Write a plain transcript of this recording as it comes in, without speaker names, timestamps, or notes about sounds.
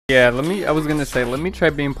Yeah, I was gonna say, let me try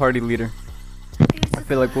being party leader. I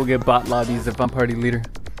feel like we'll get bot lobbies if I'm party leader.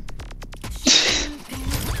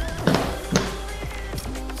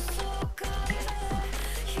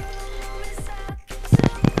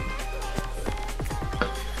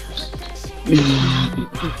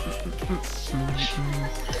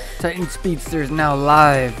 Titan Speedster is now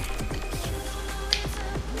live.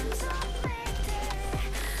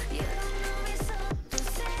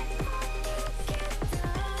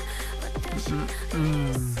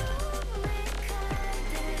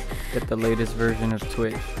 Get the latest version of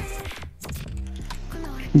Twitch.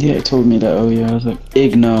 Yeah, it told me that. Oh yeah, I was like,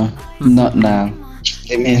 ignore, not now.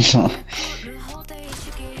 Leave me alone.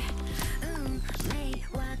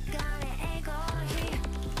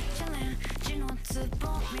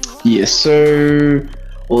 Yes, sir.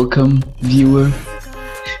 Welcome, viewer.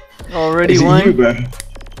 Already is won? It you, bro?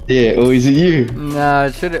 Yeah. Oh, is it you? Nah,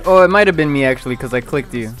 it should. Oh, it might have been me actually, cause I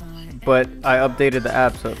clicked you, but I updated the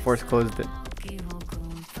app, so it force closed it.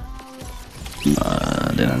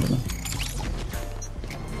 Then I don't know.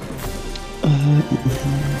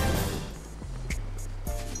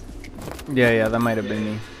 Yeah, that might have been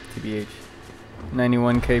me. TBH.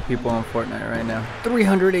 91k people on Fortnite right now.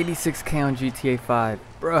 386k on GTA 5.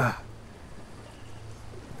 Bruh.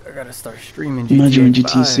 I gotta start streaming GTA 5. Imagine when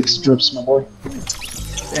GTA 6 drops, my boy.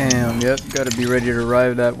 Damn, yep. Gotta be ready to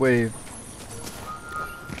ride that wave.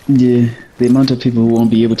 Yeah, the amount of people who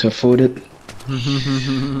won't be able to afford it.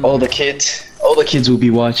 all the kids will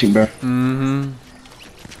be watching, bro.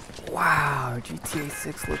 Wow, GTA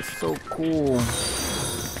 6 looks so cool.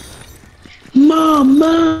 Mom,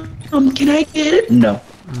 can I get it? No.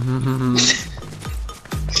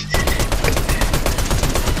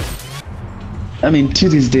 I mean, to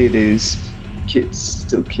this day, there's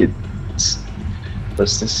still kids,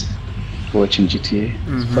 busters, watching GTA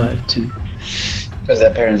 5 too. Because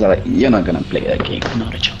their parents are like, you're not gonna play that game,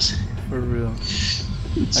 not a chance. For real.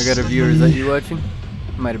 I got a viewer, is that you watching?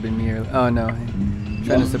 Might have been me earlier. Oh no.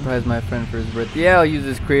 Trying to surprise my friend for his birthday. Yeah, I'll use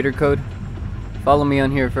this creator code. Follow me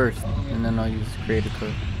on here first, and then I'll use creator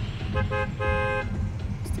code.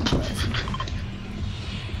 It's too classy.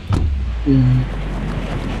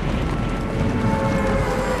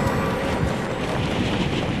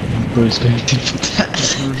 Bro, it's going to for that.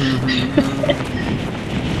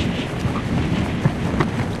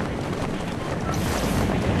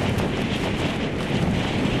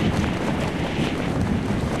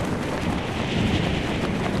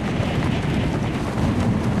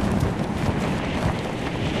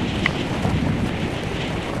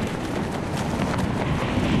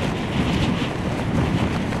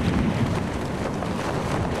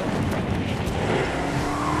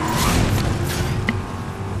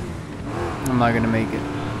 I'm not gonna make it.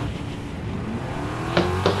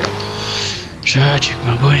 Tragic,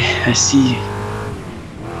 my boy. I see you.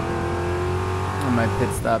 I might pit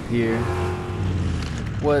stop here.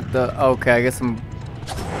 What the? Okay, I guess I'm.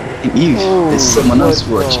 There's someone else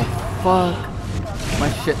watching. Fuck.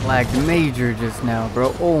 My shit lagged major just now,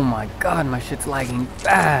 bro. Oh my god, my shit's lagging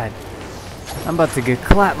bad. I'm about to get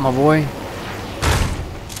clapped, my boy.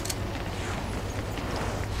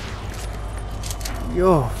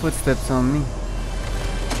 Yo, footsteps on me.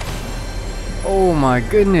 Oh my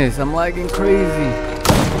goodness, I'm lagging crazy.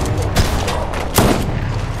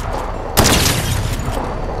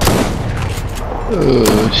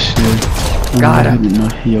 Oh shit. Got him.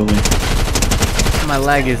 Oh, my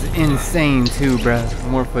lag is insane too, bruh.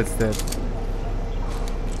 More footsteps.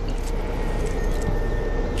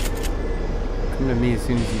 Come to me as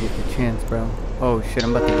soon as you get the chance, bro. Oh shit,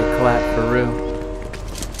 I'm about to get clapped for real.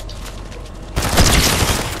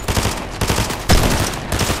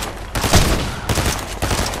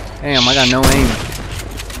 Damn, I got no aim.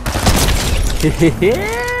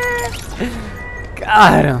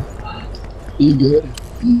 Got him. You good?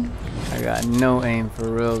 I got no aim for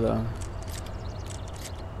real though.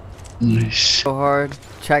 Nice. So hard.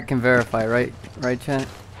 Chat can verify, right? Right, chat?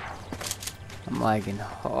 I'm lagging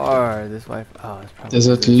hard. This Wi-Fi. Oh, it's probably. There's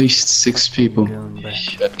at least 6 people.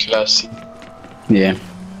 That classy. Yeah.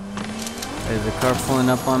 There's a car pulling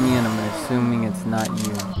up on me, and I'm assuming it's not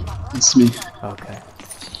you. It's me. Okay.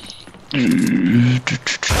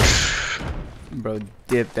 Bro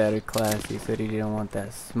dipped out of class. He said he didn't want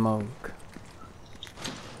that smoke.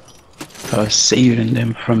 I was saving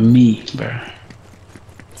them from me, bro.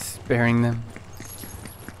 Sparing them.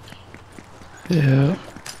 Yeah.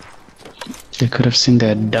 They could have seen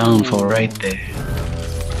that downfall right there.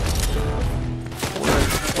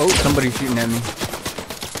 Oh, somebody's shooting at me.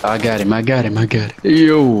 I got him, I got him, I got him.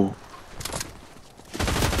 Yo!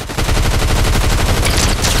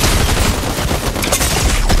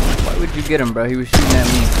 How'd you get him, bro? He was shooting at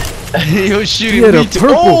me. He was shooting He had me a too.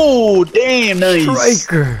 purple Oh, damn, nice.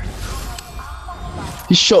 Striker.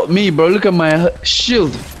 He shot me, bro. Look at my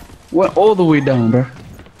shield. Went all the way down, bro.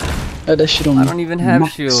 Had that shit on I don't even have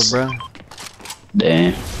max. shield, bro.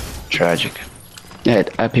 Damn. Tragic. Yeah,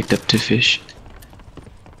 I picked up 2 fish.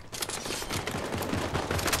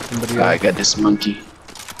 Somebody I else. got this monkey.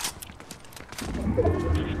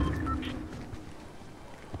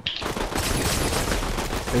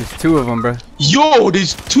 There's 2 of them, bro. Yo,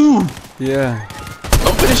 there's 2. Yeah.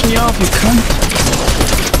 Don't finish me off, you cunt.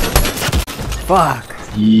 Fuck.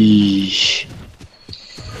 Yeesh.